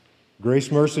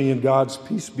Grace, mercy, and God's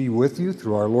peace be with you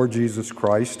through our Lord Jesus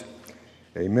Christ.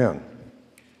 Amen.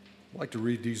 I'd like to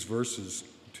read these verses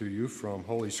to you from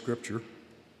Holy Scripture.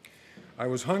 I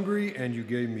was hungry, and you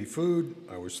gave me food.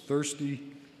 I was thirsty,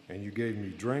 and you gave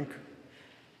me drink.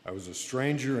 I was a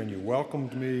stranger, and you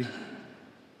welcomed me.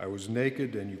 I was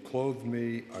naked, and you clothed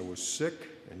me. I was sick,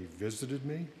 and you visited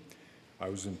me. I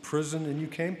was in prison, and you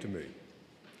came to me.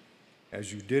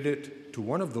 As you did it to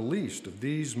one of the least of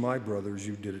these, my brothers,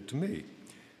 you did it to me.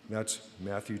 That's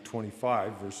Matthew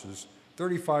 25, verses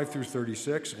 35 through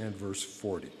 36, and verse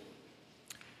 40. You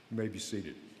may be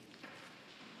seated.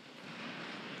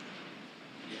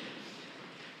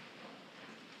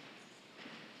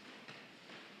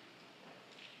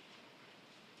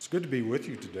 It's good to be with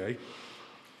you today.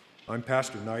 I'm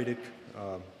Pastor Neidick.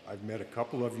 I've met a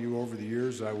couple of you over the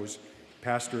years. I was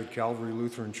pastor at Calvary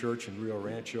Lutheran Church in Rio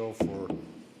Rancho for,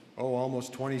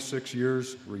 almost 26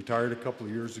 years, retired a couple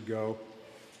of years ago.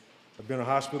 I've been a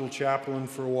hospital chaplain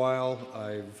for a while.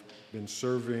 I've been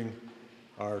serving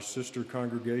our sister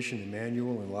congregation,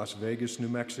 Emmanuel, in Las Vegas, New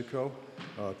Mexico,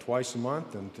 twice a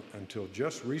month, and until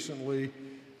just recently,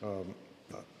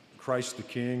 Christ the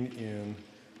King in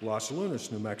Los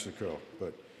Lunas, New Mexico.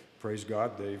 But praise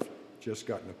God, they've just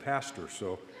gotten a pastor,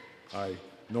 so I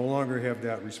no longer have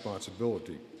that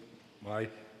responsibility. My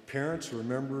parents were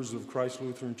members of Christ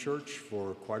Lutheran Church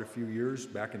for quite a few years,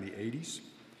 back in the 80s.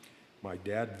 My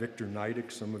dad, Victor Neidick,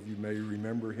 some of you may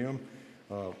remember him,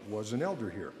 was an elder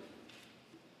here.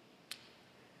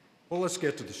 Well, let's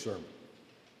get to the sermon.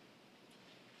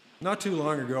 Not too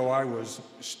long ago, I was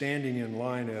standing in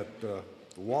line at the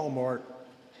Walmart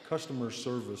customer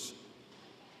service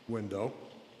window,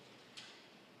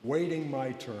 waiting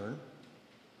my turn.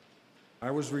 I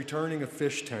was returning a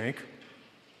fish tank,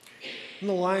 and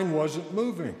the line wasn't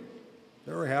moving.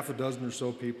 There were half a dozen or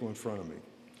so people in front of me.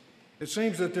 It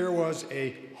seems that there was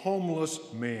a homeless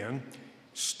man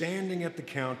standing at the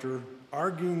counter,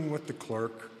 arguing with the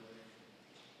clerk,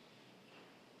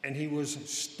 and he was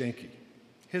stinky.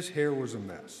 His hair was a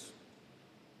mess.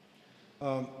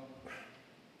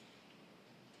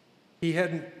 He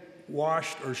hadn't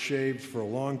washed or shaved for a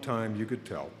long time, you could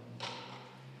tell.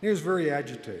 He was very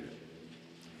agitated.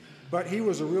 But he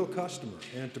was a real customer,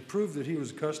 and to prove that he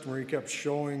was a customer, he kept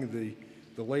showing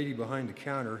the lady behind the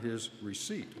counter his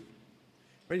receipt.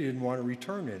 But he didn't want to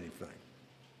return anything.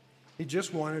 He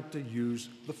just wanted to use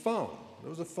the phone. There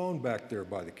was a phone back there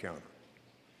by the counter.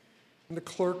 And the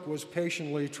clerk was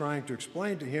patiently trying to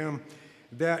explain to him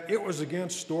that it was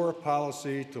against store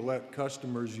policy to let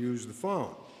customers use the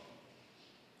phone.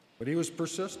 But he was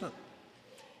persistent.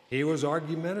 He was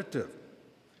argumentative.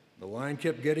 The line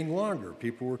kept getting longer.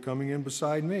 People were coming in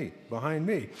behind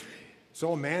me.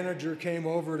 So a manager came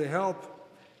over to help.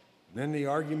 Then the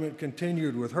argument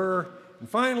continued with her. And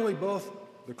finally, both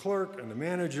the clerk and the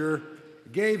manager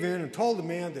gave in and told the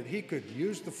man that he could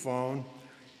use the phone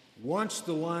once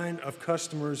the line of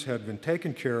customers had been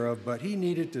taken care of, but he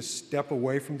needed to step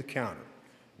away from the counter.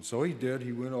 And so he did.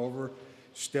 He went over,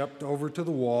 stepped over to the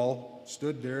wall,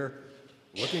 stood there,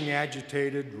 looking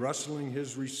agitated, rustling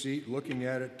his receipt, looking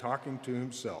at it, talking to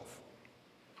himself.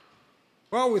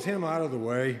 Well, with him out of the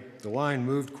way, the line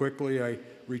moved quickly. I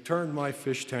returned my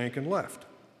fish tank and left.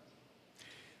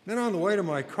 Then on the way to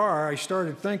my car, I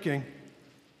started thinking,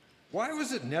 why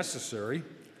was it necessary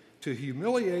to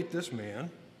humiliate this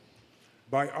man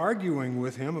by arguing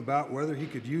with him about whether he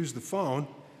could use the phone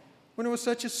when it was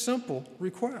such a simple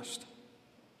request?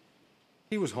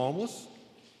 He was homeless.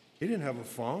 He didn't have a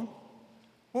phone.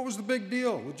 What was the big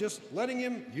deal with just letting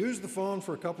him use the phone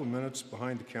for a couple of minutes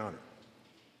behind the counter?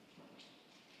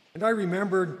 And I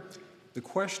remembered the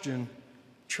question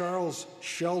Charles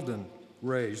Sheldon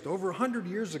raised over 100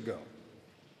 years ago.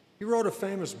 He wrote a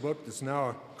famous book that's now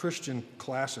a Christian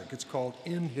classic. It's called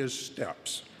In His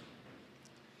Steps.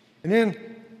 And in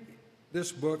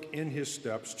this book, In His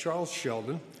Steps, Charles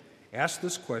Sheldon asked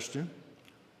this question,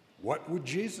 what would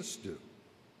Jesus do?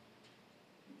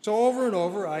 So over and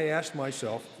over, I asked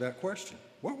myself that question.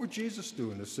 What would Jesus do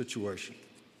in this situation?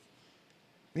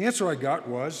 The answer I got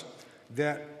was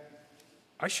that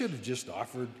I should have just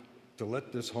offered to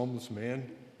let this homeless man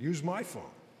use my phone.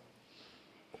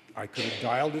 I could have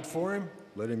dialed it for him,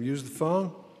 let him use the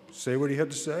phone, say what he had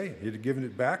to say. He'd have given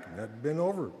it back, and that had been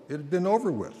over. It had been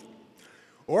over with.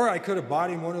 Or I could have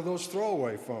bought him one of those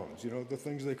throwaway phones, the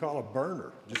things they call a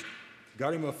burner. Just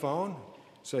got him a phone,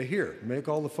 say, here, make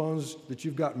all the phones that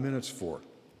you've got minutes for.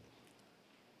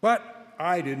 But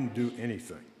I didn't do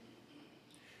anything.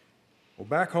 Well,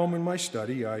 back home in my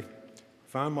study, I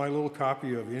found my little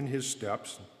copy of In His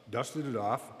Steps, dusted it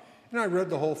off, and I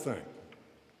read the whole thing.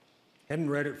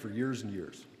 Hadn't read it for years and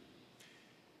years.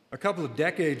 A couple of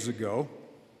decades ago,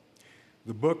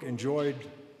 the book enjoyed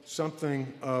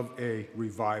something of a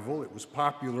revival. It was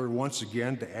popular once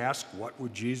again to ask, what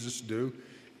would Jesus do?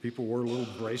 People wore little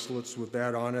bracelets with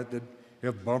that on it that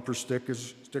have bumper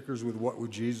stickers with what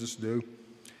would Jesus do.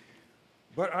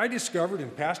 But I discovered in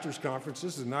pastors'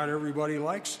 conferences that not everybody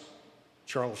likes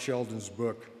Charles Sheldon's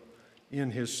book, In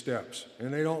His Steps,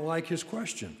 and they don't like his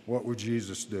question, what would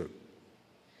Jesus do?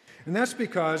 And that's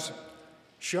because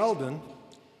Sheldon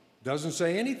doesn't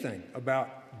say anything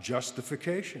about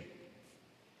justification.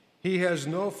 He has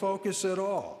no focus at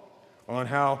all on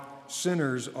how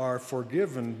sinners are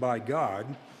forgiven by God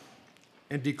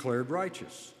and declared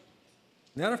righteous.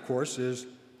 And that, of course, is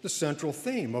the central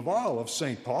theme of all of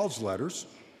St. Paul's letters.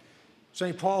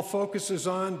 St. Paul focuses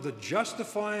on the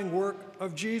justifying work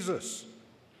of Jesus.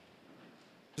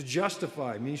 To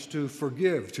justify means to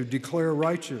forgive, to declare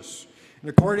righteous. And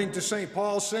according to St.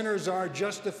 Paul, sinners are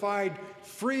justified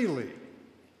freely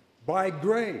by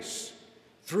grace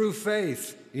through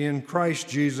faith in Christ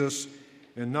Jesus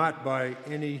and not by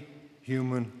any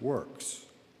human works.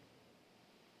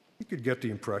 You could get the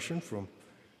impression from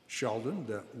Sheldon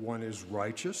that one is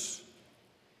righteous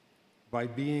by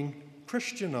being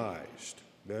Christianized,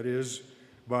 that is,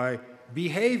 by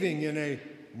behaving in a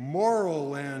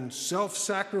moral and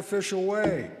self-sacrificial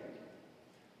way.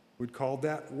 We'd call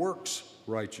that works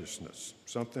righteousness,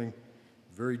 something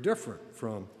very different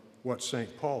from what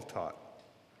St. Paul taught.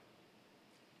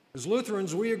 As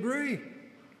Lutherans, we agree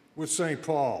with St.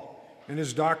 Paul in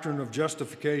his doctrine of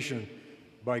justification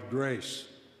by grace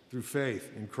through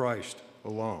faith in Christ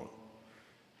alone.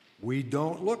 We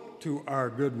don't look to our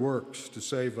good works to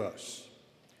save us.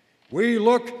 We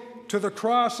look to the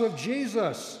cross of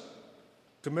Jesus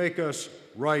to make us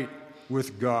right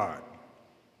with God,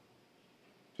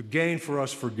 to gain for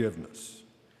us forgiveness,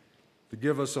 to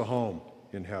give us a home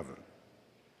in heaven.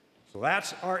 So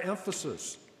that's our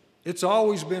emphasis. It's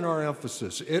always been our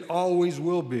emphasis. It always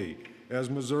will be as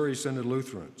Missouri Synod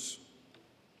Lutherans.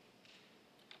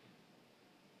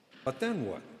 But then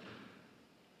what?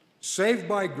 Saved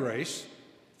by grace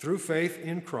through faith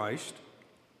in Christ,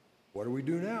 what do we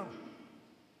do now?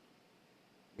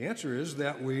 The answer is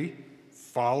that we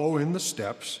follow in the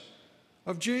steps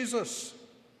of Jesus.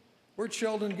 Where'd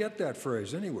Sheldon get that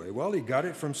phrase anyway? Well, he got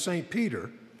it from St.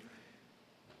 Peter,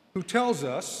 who tells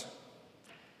us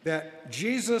that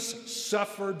Jesus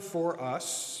suffered for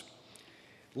us,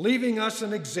 leaving us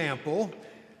an example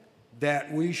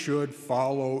that we should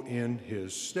follow in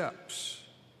his steps.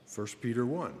 1 Peter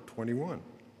 1:21.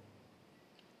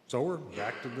 So we're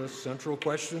back to the central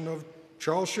question of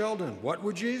Charles Sheldon. What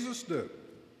would Jesus do?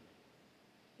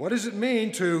 What does it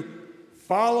mean to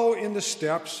follow in the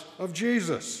steps of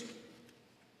Jesus?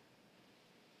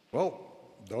 Well,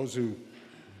 those who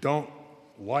don't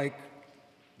like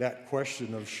that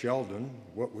question of Sheldon,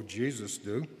 what would Jesus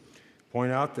do,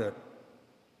 point out that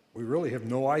we really have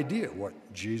no idea what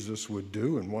Jesus would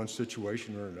do in one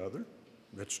situation or another.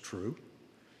 That's true.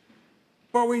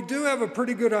 But we do have a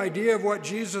pretty good idea of what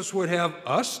Jesus would have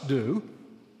us do.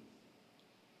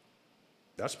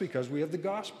 That's because we have the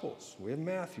Gospels. We have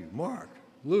Matthew, Mark,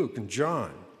 Luke, and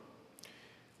John.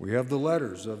 We have the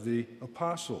letters of the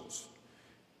apostles,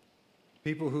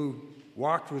 people who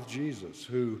walked with Jesus,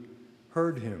 who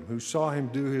heard him, who saw him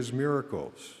do his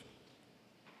miracles,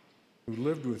 who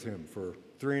lived with him for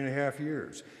 3.5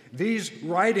 years. These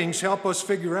writings help us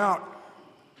figure out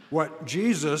what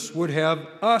Jesus would have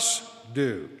us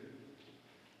do.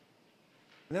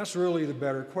 And that's really the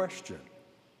better question.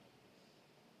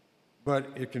 But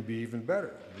it can be even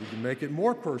better. We can make it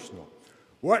more personal.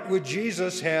 What would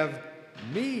Jesus have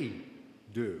me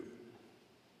do?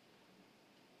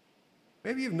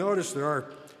 Maybe you've noticed that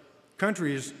our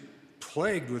country is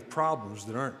plagued with problems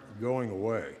that aren't going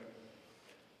away.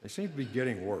 They seem to be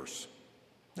getting worse.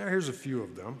 Now, here's a few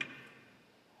of them: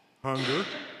 hunger,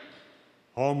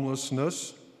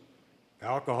 homelessness,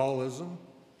 alcoholism,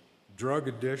 drug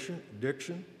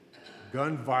addiction,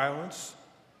 gun violence,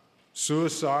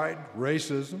 suicide,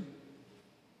 racism.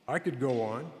 I could go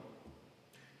on.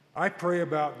 I pray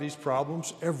about these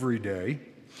problems every day,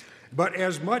 but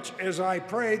as much as I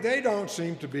pray, they don't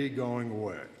seem to be going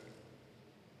away.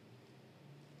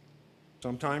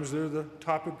 Sometimes they're the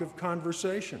topic of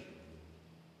conversation.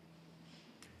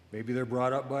 Maybe they're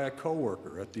brought up by a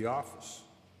coworker at the office,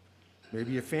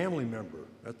 maybe a family member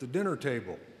at the dinner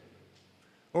table,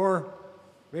 or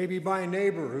maybe by a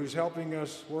neighbor who's helping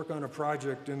us work on a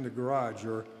project in the garage,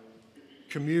 or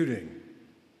commuting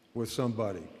with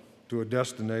somebody to a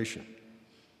destination.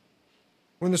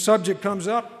 When the subject comes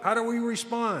up, how do we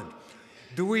respond?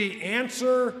 Do we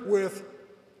answer with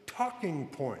talking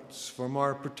points from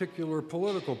our particular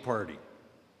political party?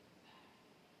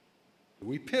 Do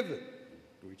we pivot?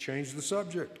 Do we change the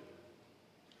subject?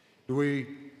 Do we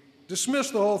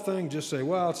dismiss the whole thing, just say,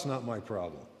 well, it's not my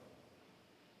problem?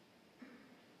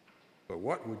 But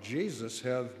what would Jesus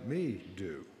have me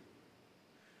do?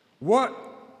 What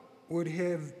would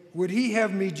he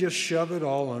have me just shove it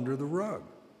all under the rug?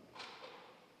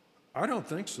 I don't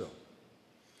think so.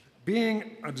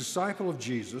 Being a disciple of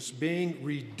Jesus, being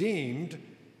redeemed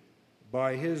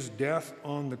by his death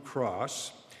on the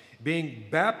cross, being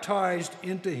baptized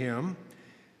into him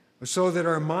so that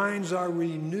our minds are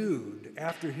renewed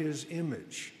after his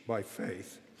image by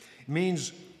faith,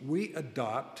 means we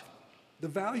adopt the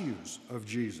values of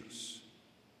Jesus.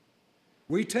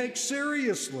 We take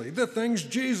seriously the things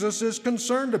Jesus is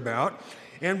concerned about,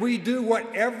 and we do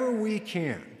whatever we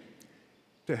can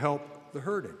to help the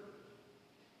hurting.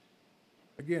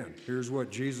 Again, here's what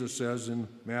Jesus says in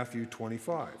Matthew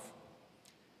 25.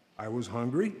 I was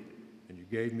hungry, and you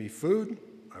gave me food.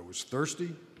 I was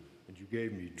thirsty, and you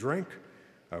gave me drink.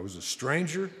 I was a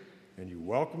stranger, and you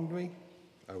welcomed me.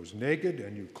 I was naked,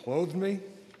 and you clothed me.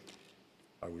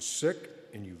 I was sick,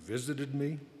 and you visited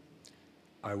me.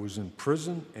 I was in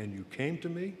prison, and you came to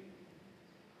me.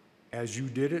 As you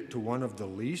did it to one of the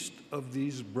least of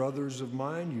these brothers of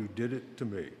mine, you did it to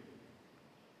me.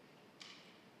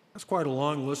 That's quite a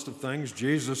long list of things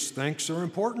Jesus thinks are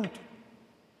important.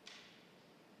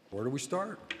 Where do we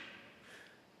start?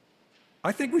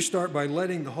 I think we start by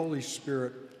letting the Holy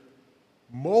Spirit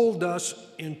mold us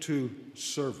into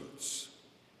servants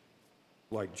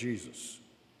like Jesus.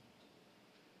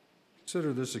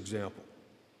 Consider this example.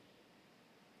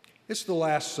 It's the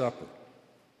Last Supper.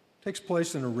 It takes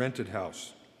place in a rented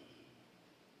house.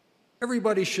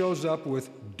 Everybody shows up with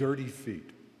dirty feet.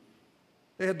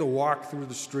 They had to walk through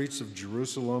the streets of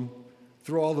Jerusalem,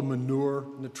 through all the manure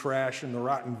and the trash and the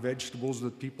rotten vegetables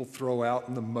that people throw out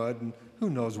in the mud and who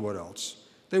knows what else.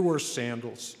 They wear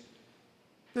sandals.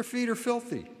 Their feet are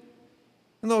filthy.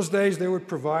 In those days, they would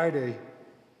provide a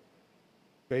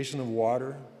basin of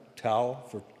water, towel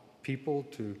for people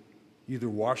to either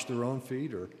wash their own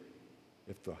feet, or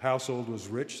if the household was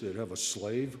rich, they'd have a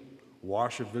slave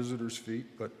wash a visitor's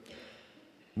feet. But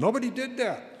nobody did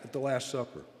that at the Last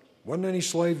Supper. Wasn't any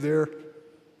slave there.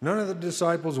 None of the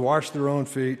disciples washed their own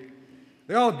feet.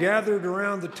 They all gathered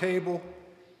around the table.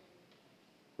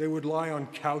 They would lie on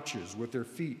couches with their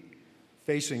feet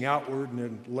facing outward and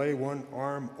then lay one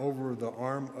arm over the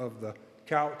arm of the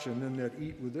couch, and then they'd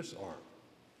eat with this arm.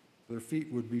 Their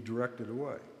feet would be directed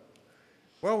away.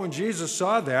 Well, when Jesus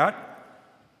saw that,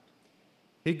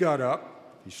 he got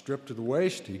up, he stripped to the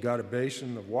waist, he got a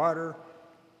basin of water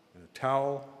and a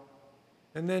towel,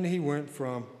 and then he went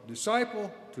from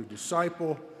disciple to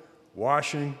disciple,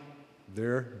 washing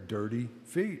their dirty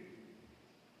feet.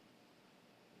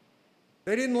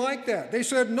 They didn't like that. They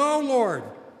said, "No, Lord,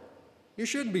 you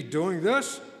shouldn't be doing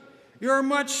this. You're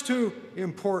much too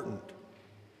important."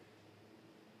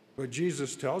 But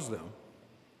Jesus tells them,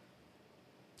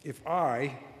 if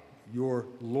I, your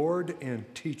Lord and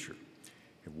teacher,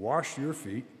 have washed your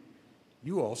feet,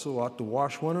 you also ought to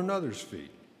wash one another's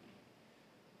feet.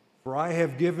 For I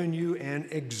have given you an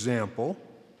example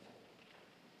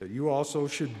that you also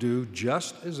should do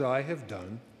just as I have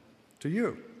done to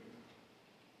you.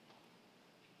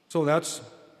 So that's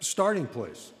the starting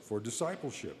place for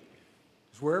discipleship.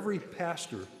 It's where every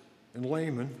pastor and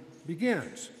layman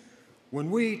begins.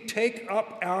 When we take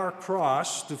up our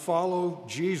cross to follow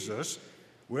Jesus,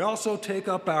 we also take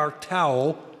up our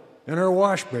towel and our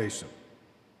wash basin.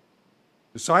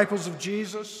 Disciples of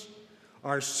Jesus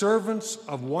are servants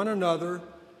of one another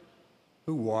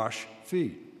who wash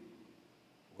feet.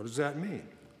 What does that mean?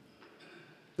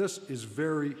 This is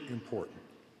very important.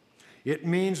 It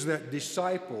means that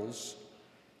disciples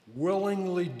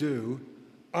willingly do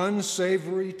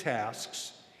unsavory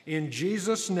tasks in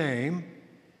Jesus' name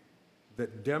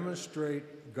that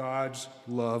demonstrate God's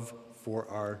love for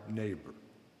our neighbor.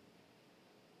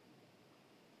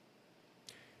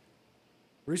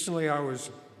 Recently, I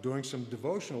was doing some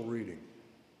devotional reading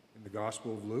in the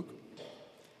Gospel of Luke.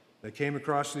 I came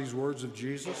across these words of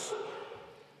Jesus.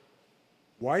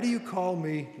 Why do you call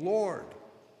me Lord,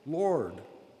 Lord,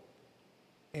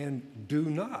 and do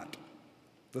not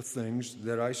the things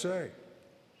that I say?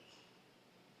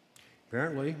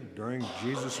 Apparently, during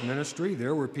Jesus' ministry,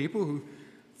 there were people who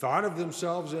thought of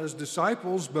themselves as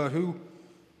disciples, but who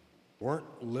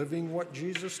weren't living what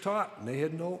Jesus taught, and they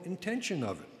had no intention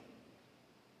of it.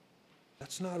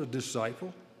 That's not a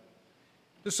disciple.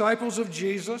 Disciples of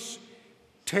Jesus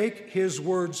take his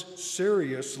words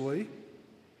seriously,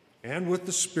 and with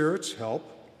the Spirit's help,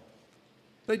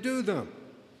 They do them.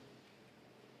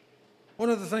 One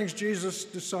of the things Jesus'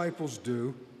 disciples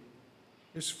do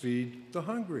is feed the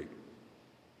hungry.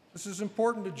 This is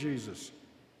important to Jesus.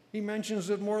 He mentions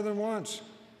it more than once.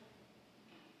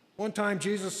 One time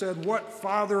Jesus said, "What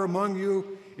father among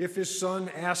you, if his son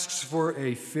asks for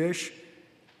a fish,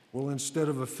 will instead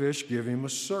of a fish give him a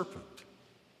serpent?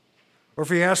 Or if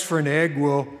he asks for an egg,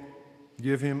 will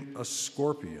give him a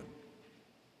scorpion?"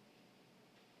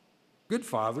 Good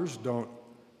fathers don't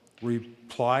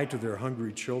reply to their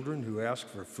hungry children who ask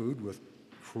for food with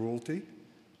cruelty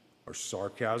or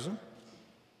sarcasm.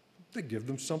 They give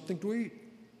them something to eat.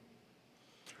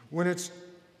 When it's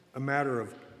a matter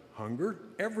of hunger,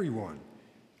 everyone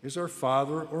is our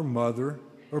father or mother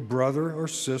or brother or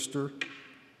sister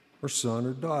or son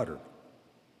or daughter.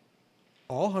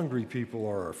 All hungry people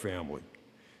are our family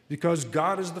because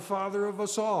God is the Father of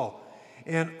us all,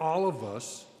 and all of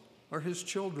us are His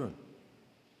children.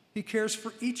 He cares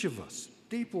for each of us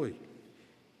deeply.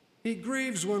 He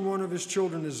grieves when one of His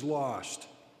children is lost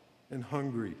and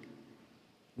hungry,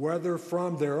 whether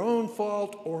from their own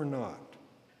fault or not.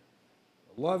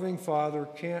 A loving father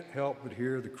can't help but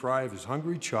hear the cry of his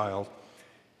hungry child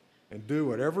and do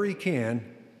whatever he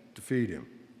can to feed him.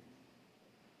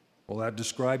 Well, that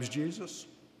describes Jesus.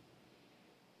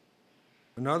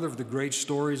 Another of the great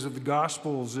stories of the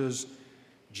Gospels is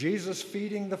Jesus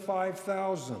feeding the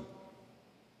 5,000.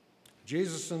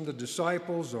 Jesus and the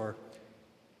disciples are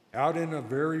out in a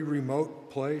very remote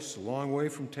place, a long way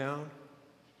from town.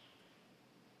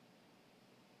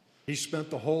 He spent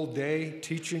the whole day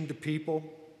teaching the people.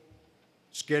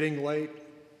 It's getting late.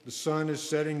 The sun is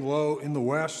setting low in the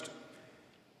west.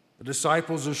 The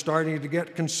disciples are starting to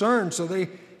get concerned, so they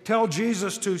tell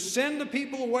Jesus to send the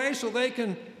people away so they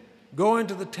can go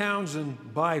into the towns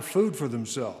and buy food for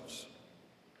themselves.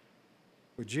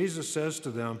 But Jesus says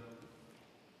to them,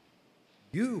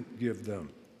 "You give them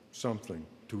something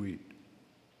to eat."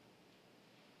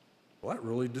 Well, that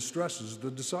really distresses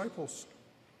the disciples.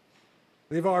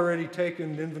 They've already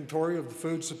taken inventory of the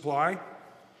food supply.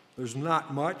 There's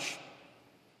not much.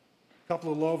 A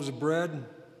couple of loaves of bread,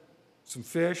 some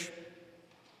fish.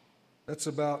 That's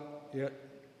about it.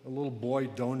 A little boy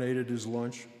donated his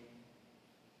lunch.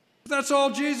 But that's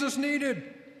all Jesus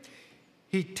needed.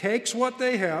 He takes what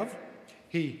they have,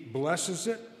 he blesses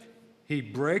it, he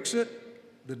breaks it.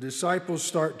 The disciples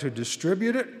start to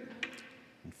distribute it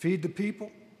and feed the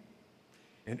people.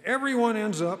 And everyone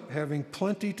ends up having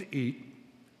plenty to eat,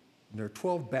 and there are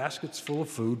 12 baskets full of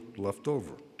food left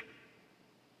over.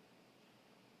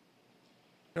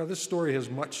 Now, this story has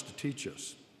much to teach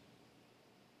us.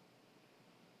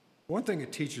 One thing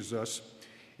it teaches us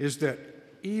is that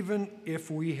even if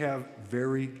we have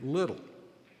very little,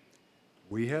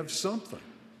 we have something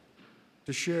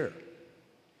to share.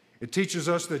 It teaches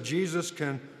us that Jesus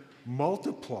can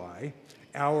multiply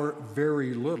our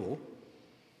very little,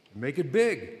 make it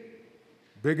big,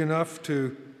 big enough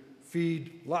to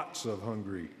feed lots of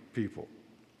hungry people.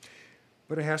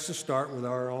 But it has to start with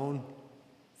our own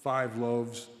 5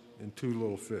 loaves and 2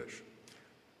 little fish.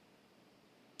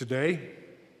 Today,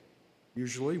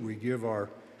 usually we give our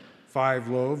 5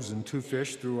 loaves and 2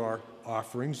 fish through our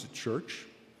offerings at church,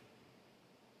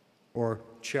 or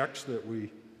checks that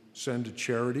we send to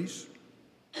charities,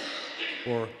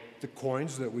 or the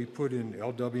coins that we put in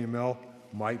LWML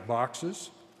mite boxes.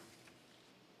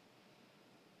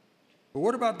 But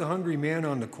what about the hungry man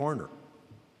on the corner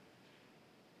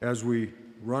as we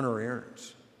run our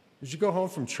errands? As you go home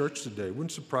from church today, it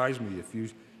wouldn't surprise me if you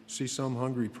see some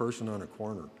hungry person on a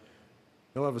corner.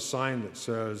 They'll have a sign that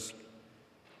says,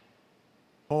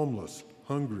 "Homeless,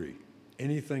 hungry,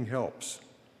 anything helps.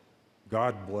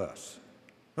 God bless."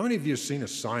 How many of you have seen a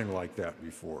sign like that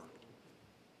before?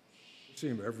 I see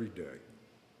them every day.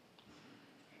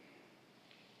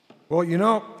 Well,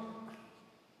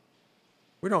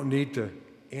 we don't need to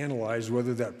analyze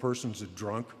whether that person's a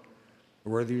drunk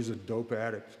or whether he's a dope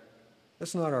addict.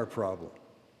 That's not our problem.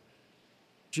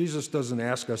 Jesus doesn't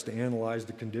ask us to analyze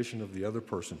the condition of the other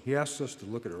person. He asks us to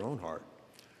look at our own heart.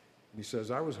 And he says,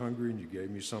 "I was hungry and you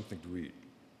gave me something to eat."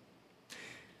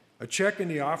 A check in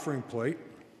the offering plate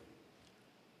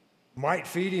might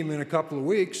feed him in a couple of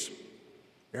weeks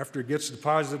after it gets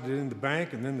deposited in the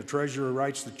bank, and then the treasurer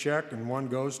writes the check, and one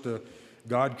goes to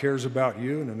God Cares About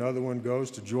You, and another one goes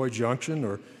to Joy Junction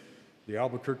or the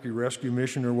Albuquerque Rescue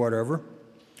Mission or whatever.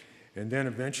 And then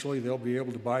eventually they'll be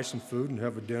able to buy some food and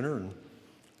have a dinner, and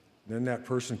then that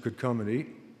person could come and eat.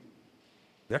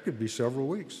 That could be several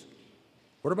weeks.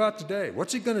 What about today?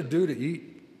 What's he going to do to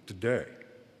eat today?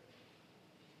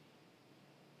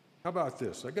 How about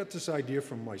this? I got this idea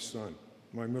from my son,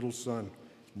 my middle son,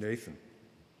 Nathan.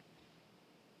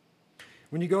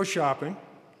 When you go shopping,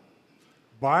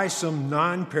 buy some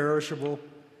non-perishable,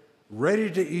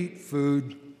 ready-to-eat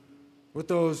food with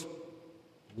those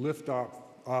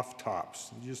lift-off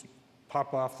tops. You just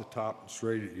pop off the top, it's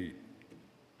ready to eat.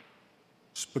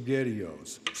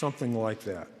 SpaghettiOs, something like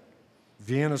that.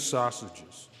 Vienna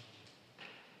sausages,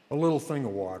 a little thing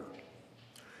of water.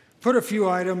 Put a few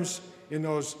items in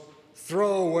those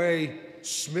throwaway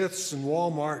Smiths and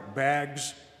Walmart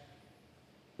bags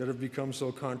that have become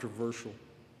so controversial.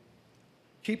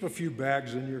 Keep a few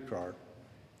bags in your car.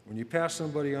 When you pass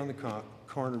somebody on the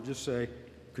corner, just say,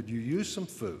 "Could you use some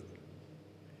food?"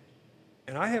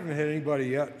 And I haven't had anybody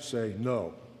yet say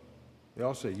no. They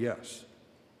all say yes.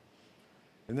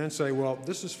 And then say, "Well,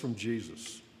 this is from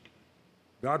Jesus.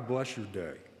 God bless your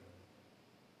day."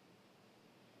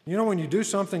 You know, when you do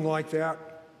something like that,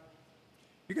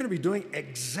 you're going to be doing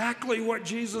exactly what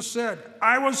Jesus said.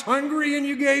 I was hungry and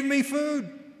you gave me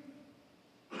food.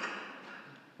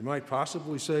 You might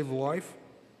possibly save a life.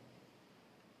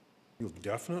 You'll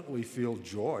definitely feel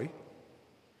joy.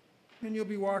 And you'll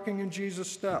be walking in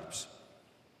Jesus' steps.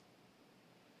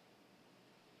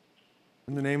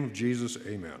 In the name of Jesus,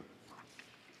 amen.